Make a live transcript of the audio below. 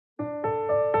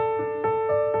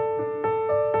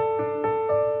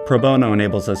Pro bono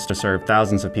enables us to serve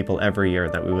thousands of people every year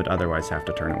that we would otherwise have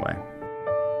to turn away.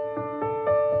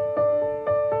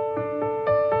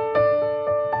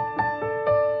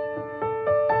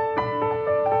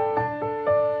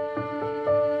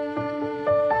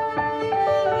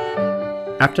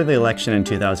 After the election in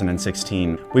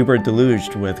 2016, we were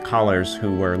deluged with callers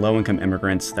who were low-income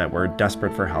immigrants that were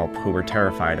desperate for help, who were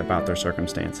terrified about their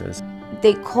circumstances.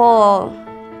 They call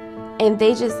and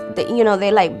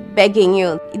they're like begging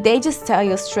you. They just tell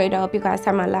you straight up, you guys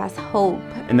are my last hope.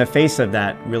 In the face of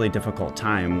that really difficult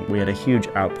time, we had a huge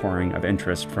outpouring of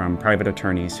interest from private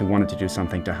attorneys who wanted to do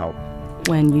something to help.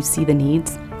 When you see the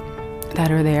needs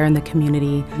that are there in the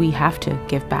community, we have to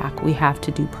give back. We have to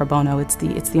do pro bono. It's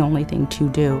the only thing to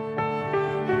do.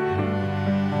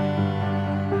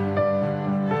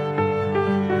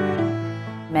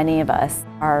 Many of us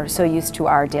are so used to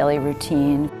our daily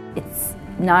routine. It's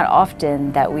not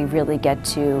often that we really get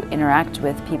to interact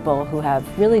with people who have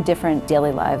really different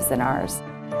daily lives than ours.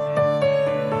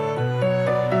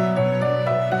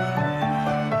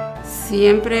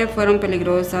 Siempre fueron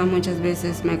peligrosas, muchas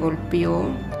veces me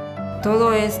golpeó.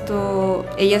 Todo esto,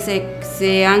 ellas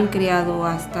se han criado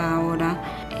hasta ahora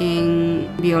en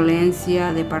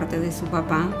violencia de parte de su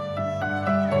papá.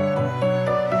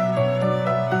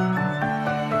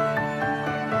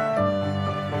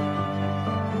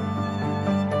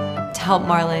 To help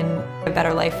Marlon a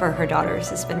better life for her daughters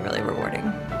has been really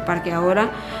rewarding. Para que ahora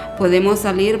podemos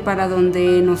salir para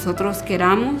donde nosotros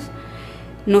queramos,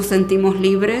 nos sentimos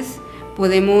libres,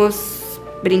 podemos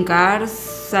brincar,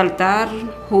 saltar,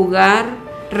 jugar,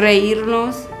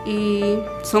 reírnos y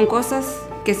son cosas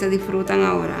que se disfrutan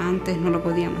ahora, antes no lo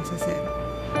podíamos hacer.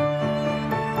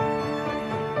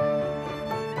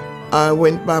 I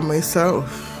went by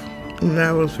myself and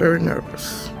I was very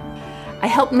nervous. I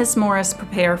helped Ms. Morris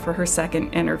prepare for her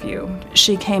second interview.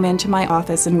 She came into my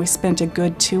office and we spent a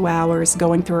good 2 hours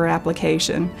going through her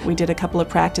application. We did a couple of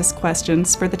practice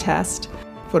questions for the test.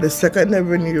 For the second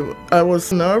interview, I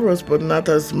was nervous, but not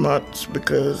as much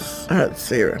because I had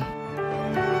Sarah.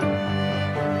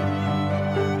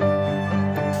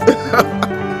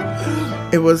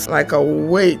 It was like a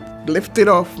weight lifted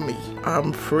off me.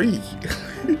 I'm free.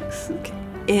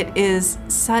 It is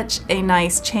such a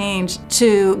nice change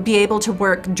to be able to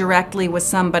work directly with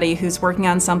somebody who's working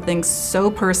on something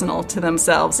so personal to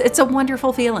themselves. It's a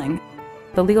wonderful feeling.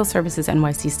 The Legal Services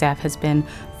NYC staff has been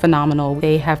phenomenal.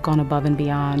 They have gone above and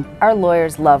beyond. Our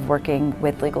lawyers love working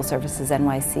with Legal Services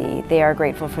NYC. They are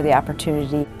grateful for the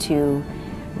opportunity to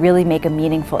really make a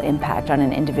meaningful impact on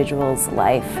an individual's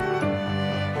life.